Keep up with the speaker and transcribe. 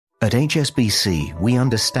At HSBC, we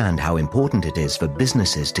understand how important it is for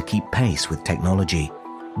businesses to keep pace with technology.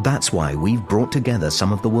 That's why we've brought together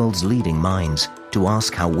some of the world's leading minds to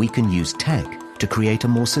ask how we can use tech to create a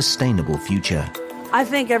more sustainable future. I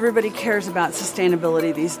think everybody cares about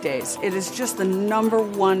sustainability these days. It is just the number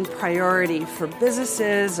one priority for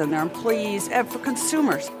businesses and their employees and for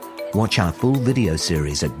consumers. Watch our full video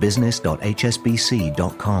series at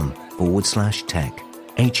business.hsbc.com/tech.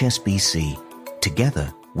 HSBC.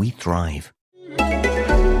 Together, we thrive.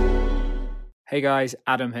 Hey guys,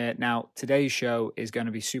 Adam here. Now, today's show is going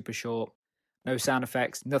to be super short. No sound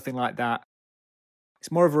effects, nothing like that. It's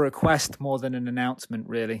more of a request more than an announcement,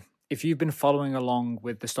 really. If you've been following along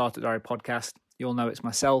with the Startup Diary podcast, you'll know it's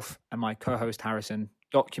myself and my co-host Harrison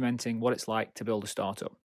documenting what it's like to build a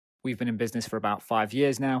startup. We've been in business for about 5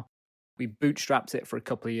 years now. We bootstrapped it for a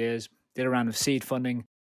couple of years, did a round of seed funding,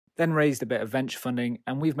 then raised a bit of venture funding,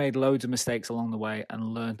 and we've made loads of mistakes along the way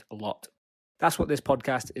and learned a lot. That's what this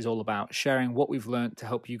podcast is all about, sharing what we've learned to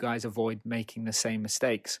help you guys avoid making the same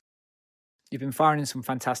mistakes. You've been firing in some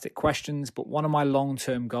fantastic questions, but one of my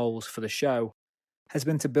long-term goals for the show has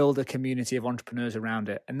been to build a community of entrepreneurs around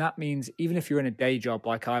it. And that means even if you're in a day job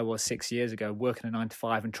like I was 6 years ago, working a 9 to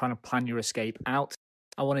 5 and trying to plan your escape out,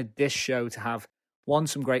 I wanted this show to have, one,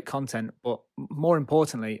 some great content, but more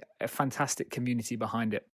importantly, a fantastic community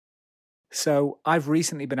behind it. So I've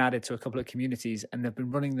recently been added to a couple of communities and they've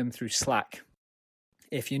been running them through Slack.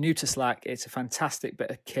 If you're new to Slack, it's a fantastic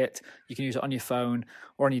bit of kit. You can use it on your phone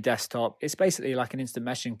or on your desktop. It's basically like an instant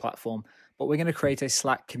messaging platform, but we're going to create a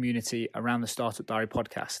Slack community around the Startup Diary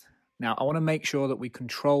podcast. Now, I want to make sure that we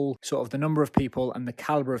control sort of the number of people and the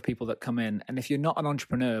caliber of people that come in. And if you're not an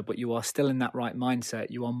entrepreneur, but you are still in that right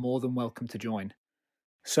mindset, you are more than welcome to join.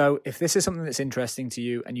 So if this is something that's interesting to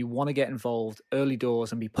you and you want to get involved early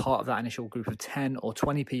doors and be part of that initial group of 10 or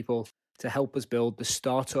 20 people to help us build the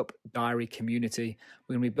Startup Diary community,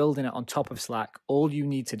 we're going to be building it on top of Slack. All you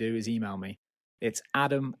need to do is email me. It's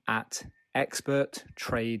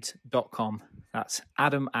adam@experttrades.com. That's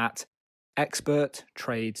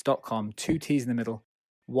adam@experttrades.com. 2 T's in the middle,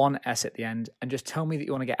 1 S at the end. And just tell me that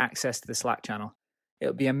you want to get access to the Slack channel. It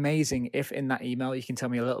would be amazing if in that email you can tell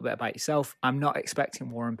me a little bit about yourself. I'm not expecting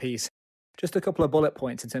War and Peace. Just a couple of bullet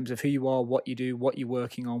points in terms of who you are, what you do, what you're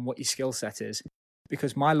working on, what your skill set is.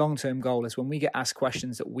 Because my long-term goal is when we get asked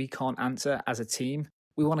questions that we can't answer as a team,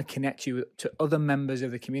 we want to connect you to other members of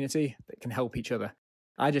the community that can help each other.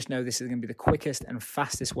 I just know this is going to be the quickest and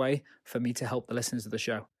fastest way for me to help the listeners of the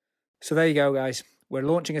show. So there you go, guys. We're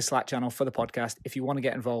launching a Slack channel for the podcast. If you want to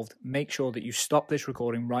get involved, make sure that you stop this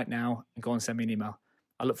recording right now and go and send me an email.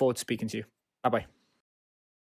 I look forward to speaking to you. Bye-bye.